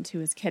best friend who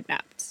was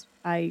kidnapped.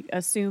 I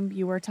assume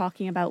you were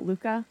talking about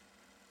Luca?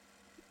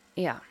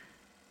 Yeah.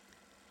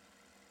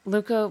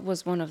 Luca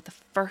was one of the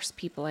first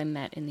people I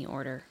met in the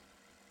Order.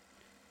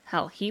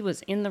 Hell, he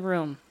was in the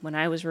room when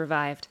I was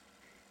revived.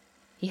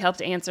 He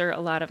helped answer a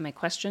lot of my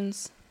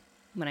questions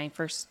when I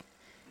first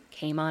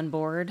came on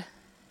board,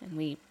 and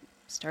we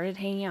started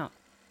hanging out.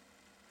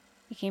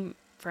 Became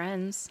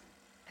friends,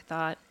 I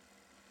thought.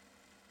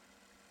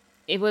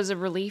 It was a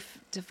relief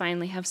to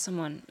finally have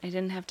someone I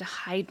didn't have to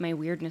hide my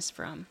weirdness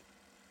from,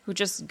 who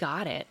just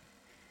got it.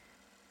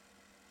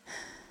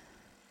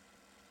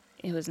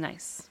 It was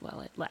nice while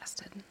it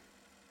lasted.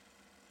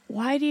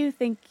 Why do you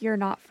think you're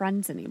not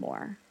friends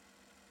anymore?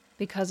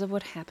 Because of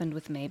what happened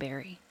with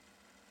Mayberry.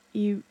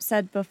 You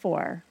said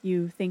before,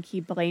 you think he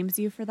blames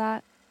you for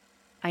that?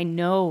 I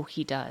know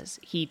he does.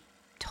 He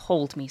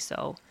told me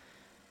so.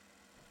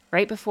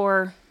 Right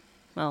before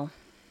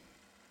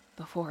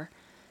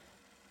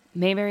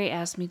Mayberry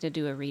asked me to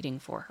do a reading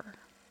for her.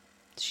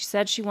 She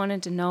said she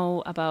wanted to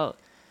know about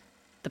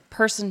the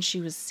person she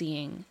was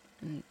seeing,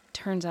 and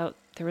turns out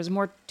there was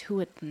more to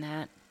it than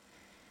that.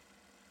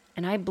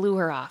 And I blew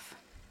her off.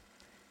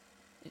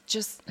 It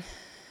just...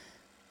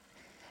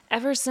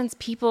 Ever since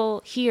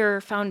people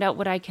here found out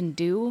what I can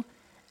do,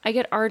 I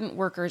get ardent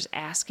workers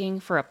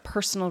asking for a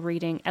personal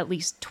reading at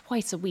least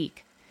twice a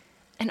week.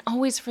 And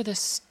always for the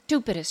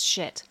stupidest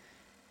shit.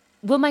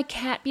 Will my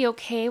cat be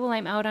okay while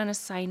I'm out on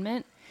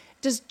assignment?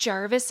 Does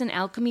Jarvis in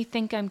Alchemy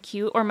think I'm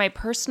cute? Or my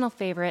personal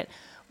favorite,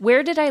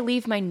 where did I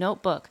leave my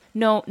notebook?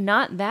 No,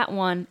 not that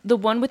one. The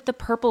one with the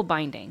purple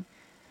binding.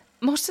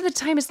 Most of the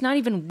time it's not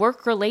even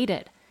work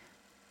related.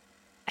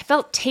 I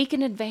felt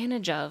taken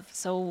advantage of,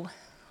 so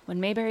When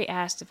Mayberry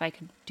asked if I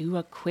could do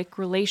a quick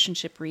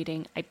relationship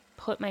reading, I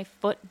put my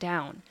foot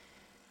down.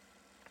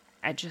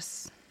 I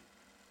just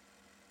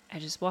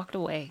walked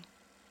away.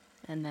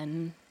 And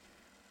then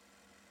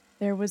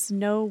There was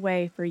no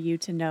way for you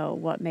to know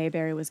what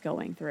Mayberry was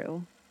going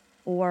through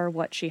or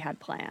what she had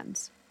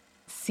planned.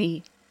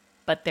 see,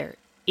 but there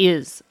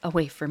is a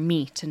way for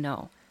me to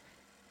know.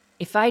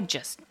 If I'd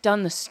just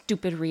done the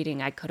stupid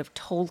reading, I could have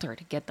told her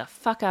to get the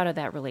fuck out of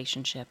that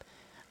relationship.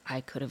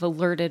 I could have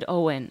alerted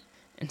Owen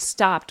and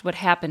stopped what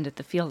happened at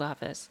the field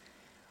office.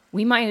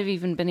 We might have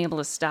even been able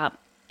to stop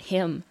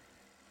him.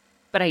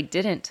 But I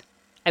didn't.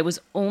 I was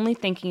only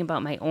thinking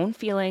about my own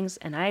feelings,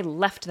 and I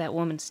left that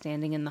woman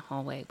standing in the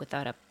hallway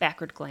without a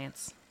backward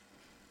glance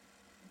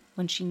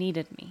when she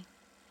needed me.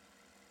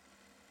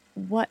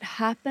 What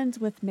happened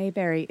with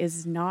Mayberry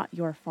is not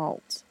your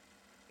fault.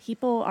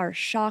 People are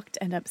shocked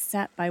and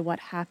upset by what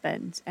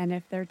happened, and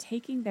if they're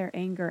taking their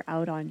anger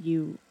out on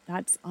you,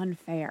 that's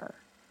unfair.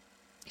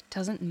 It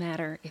doesn't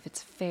matter if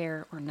it's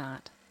fair or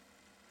not.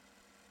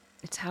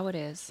 It's how it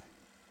is.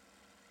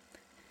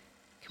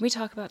 Can we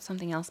talk about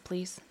something else,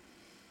 please?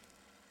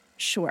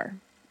 Sure.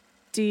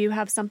 Do you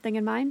have something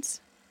in mind?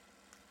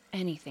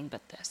 Anything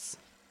but this.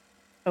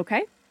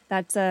 Okay,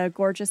 that's a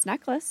gorgeous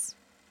necklace.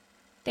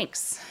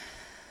 Thanks.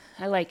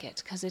 I like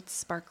it because it's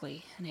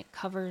sparkly and it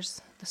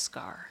covers the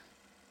scar.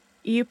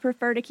 You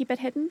prefer to keep it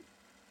hidden?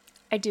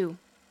 I do.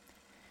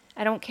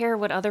 I don't care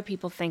what other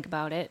people think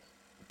about it,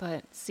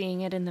 but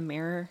seeing it in the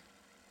mirror,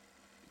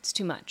 it's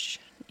too much.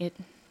 It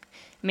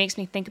makes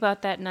me think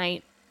about that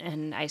night,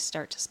 and I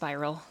start to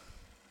spiral.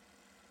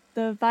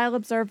 The Vile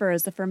Observer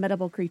is a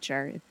formidable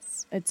creature.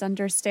 It's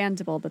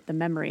understandable that the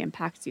memory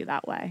impacts you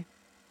that way.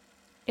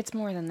 It's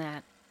more than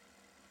that.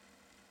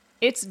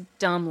 It's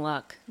dumb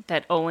luck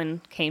that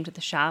Owen came to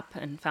the shop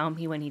and found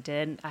me when he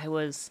did. I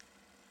was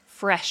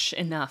fresh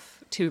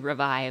enough to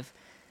revive.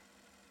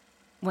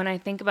 When I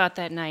think about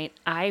that night,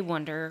 I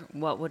wonder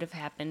what would have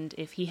happened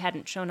if he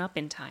hadn't shown up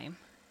in time.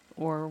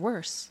 Or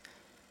worse,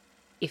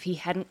 if he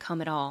hadn't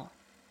come at all.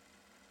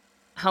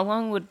 How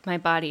long would my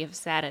body have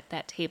sat at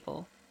that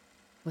table,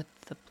 with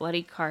the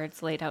bloody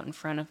cards laid out in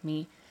front of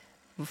me,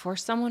 before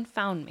someone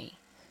found me?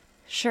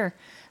 Sure,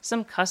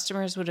 some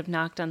customers would have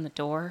knocked on the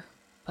door,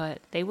 but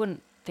they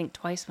wouldn't think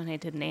twice when I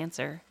didn't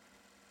answer.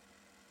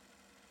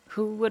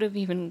 Who would have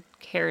even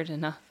cared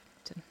enough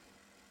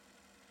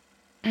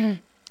to...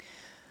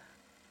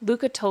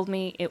 Luca told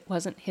me it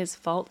wasn't his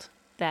fault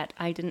that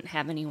I didn't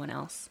have anyone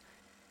else.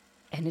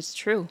 And it's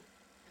true.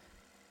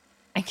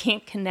 I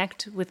can't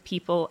connect with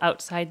people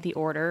outside the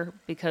order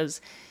because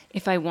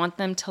if I want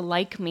them to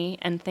like me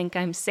and think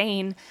I'm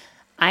sane,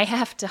 I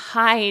have to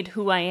hide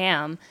who I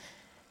am.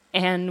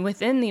 And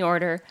within the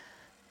order,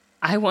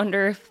 I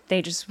wonder if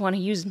they just want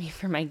to use me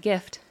for my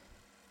gift.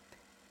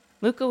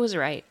 Luca was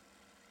right.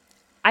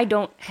 I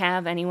don't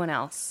have anyone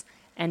else.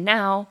 And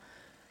now,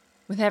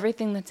 with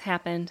everything that's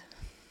happened,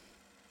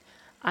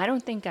 I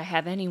don't think I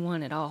have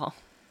anyone at all.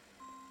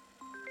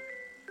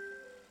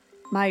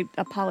 My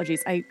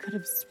apologies. I could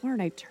have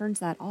sworn I turned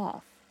that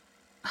off.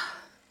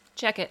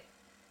 Check it.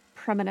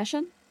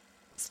 Premonition?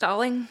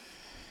 Stalling?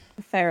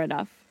 Fair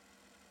enough.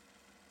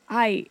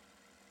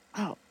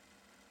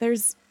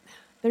 There's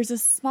a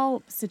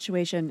small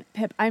situation.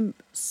 Pip, I'm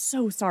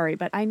so sorry,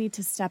 but I need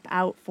to step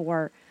out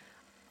for...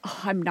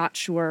 I'm not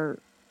sure.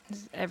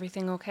 Is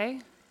everything okay?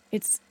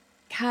 It's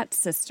Kat's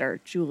sister,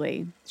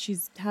 Julie.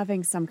 She's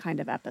having some kind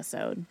of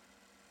episode.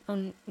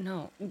 Oh,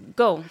 no.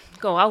 Go.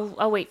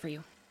 I'll wait for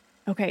you.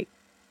 Okay.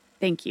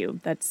 Thank you.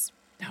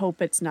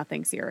 Hope it's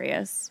nothing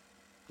serious.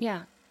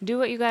 Yeah, do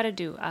what you gotta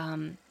do.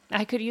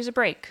 I could use a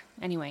break,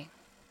 anyway,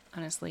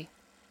 honestly.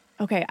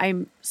 Okay,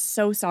 I'm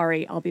so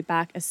sorry. I'll be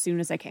back as soon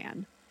as I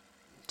can.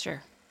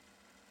 Sure.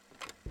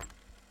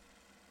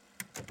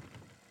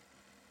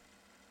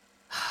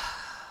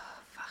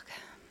 Fuck.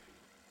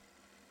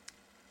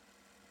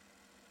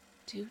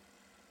 Do,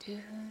 do,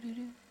 do,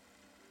 do,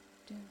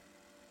 do,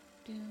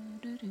 do,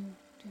 do, do,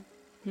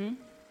 do.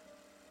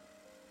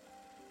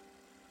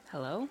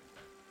 Hello?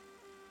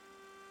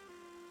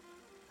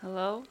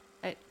 Hello?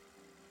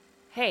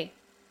 Hey.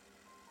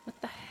 What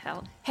the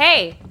hell?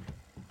 Hey!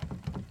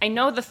 I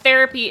know the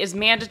therapy is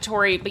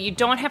mandatory, but you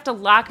don't have to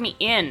lock me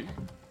in.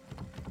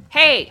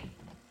 Hey!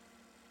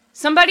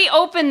 Somebody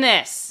open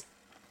this!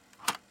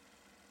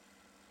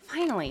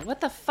 Finally, what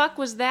the fuck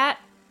was that?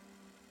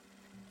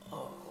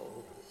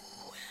 Oh,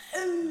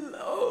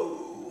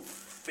 hello,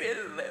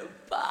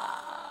 Philippa.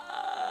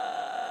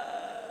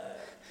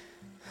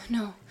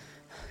 No.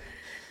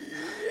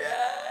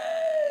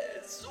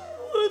 Yes,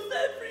 worth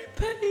every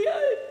penny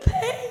I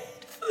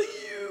paid for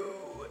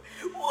you.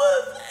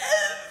 Worth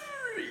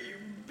every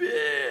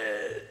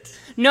bit.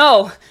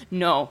 No!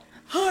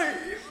 I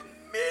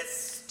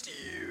missed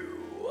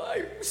you.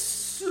 I'm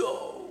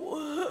so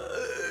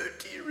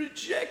hurt. You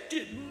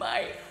rejected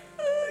my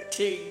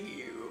hurting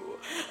you.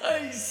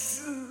 I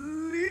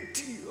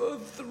slit your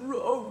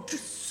throat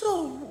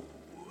so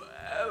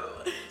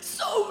well,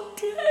 so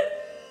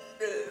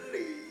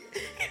tenderly.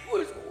 It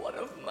was one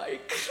of my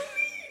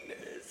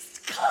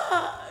cleanest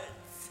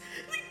cuts.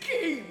 The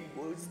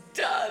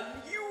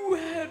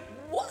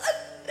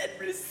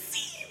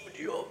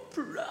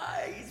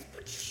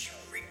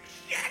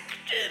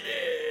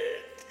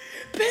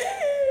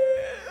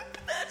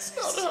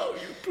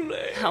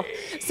Help.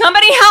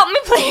 Somebody help me,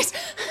 please.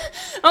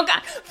 Oh,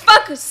 God.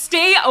 Fuck.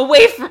 Stay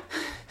away from...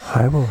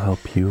 I will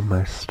help you,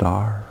 my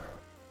star,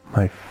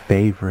 my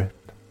favorite.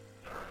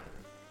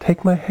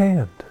 Take my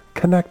hand.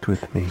 Connect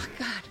with me.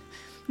 God.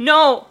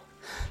 No.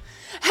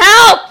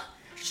 Help!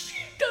 She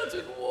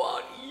doesn't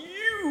want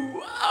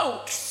you,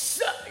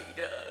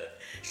 outsider.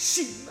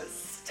 She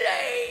must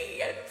stay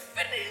and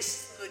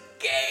finish the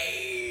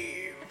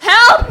game.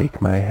 Help!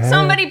 Take my hand.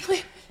 Somebody,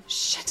 please.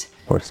 Shit.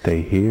 Or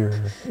stay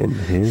here in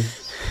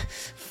his.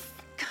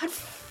 God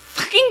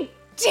fucking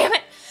damn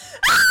it.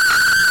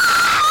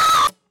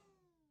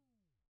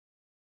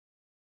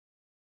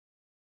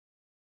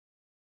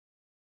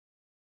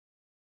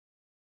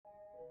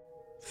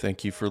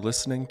 Thank you for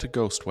listening to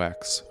Ghost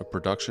Wax, a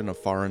production of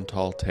Far and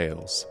Tall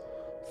Tales.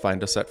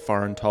 Find us at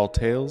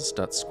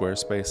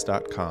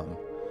farandtalltales.squarespace.com.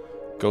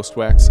 Ghost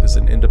Wax is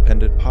an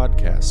independent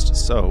podcast,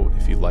 so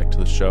if you liked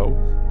the show,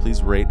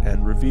 please rate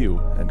and review,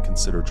 and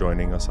consider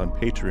joining us on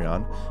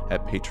Patreon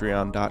at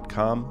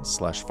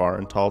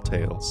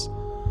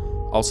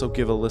patreon.com/farandtalltales. Also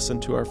give a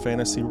listen to our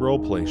fantasy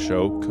roleplay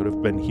show, Could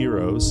Have Been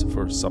Heroes,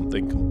 for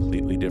something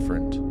completely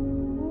different.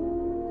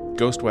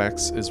 Ghost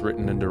Wax is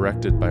written and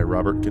directed by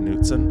Robert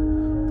Knutson,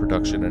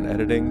 production and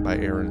editing by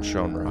Aaron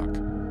Schoenrock.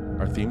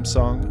 Our theme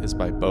song is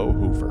by Bo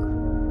Hoover.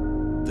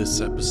 This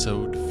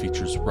episode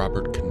features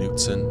Robert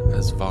Knutson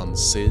as Von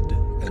Sid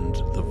and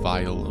the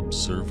Vile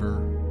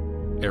Observer,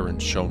 Aaron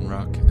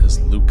Schoenrock as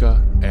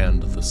Luca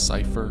and the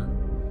Cipher,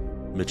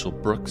 Mitchell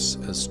Brooks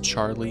as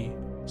Charlie,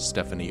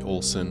 Stephanie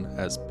Olson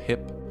as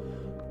Pip,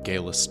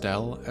 Gail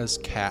Estelle as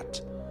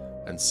Kat,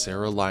 and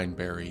Sarah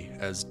Lineberry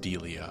as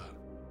Delia.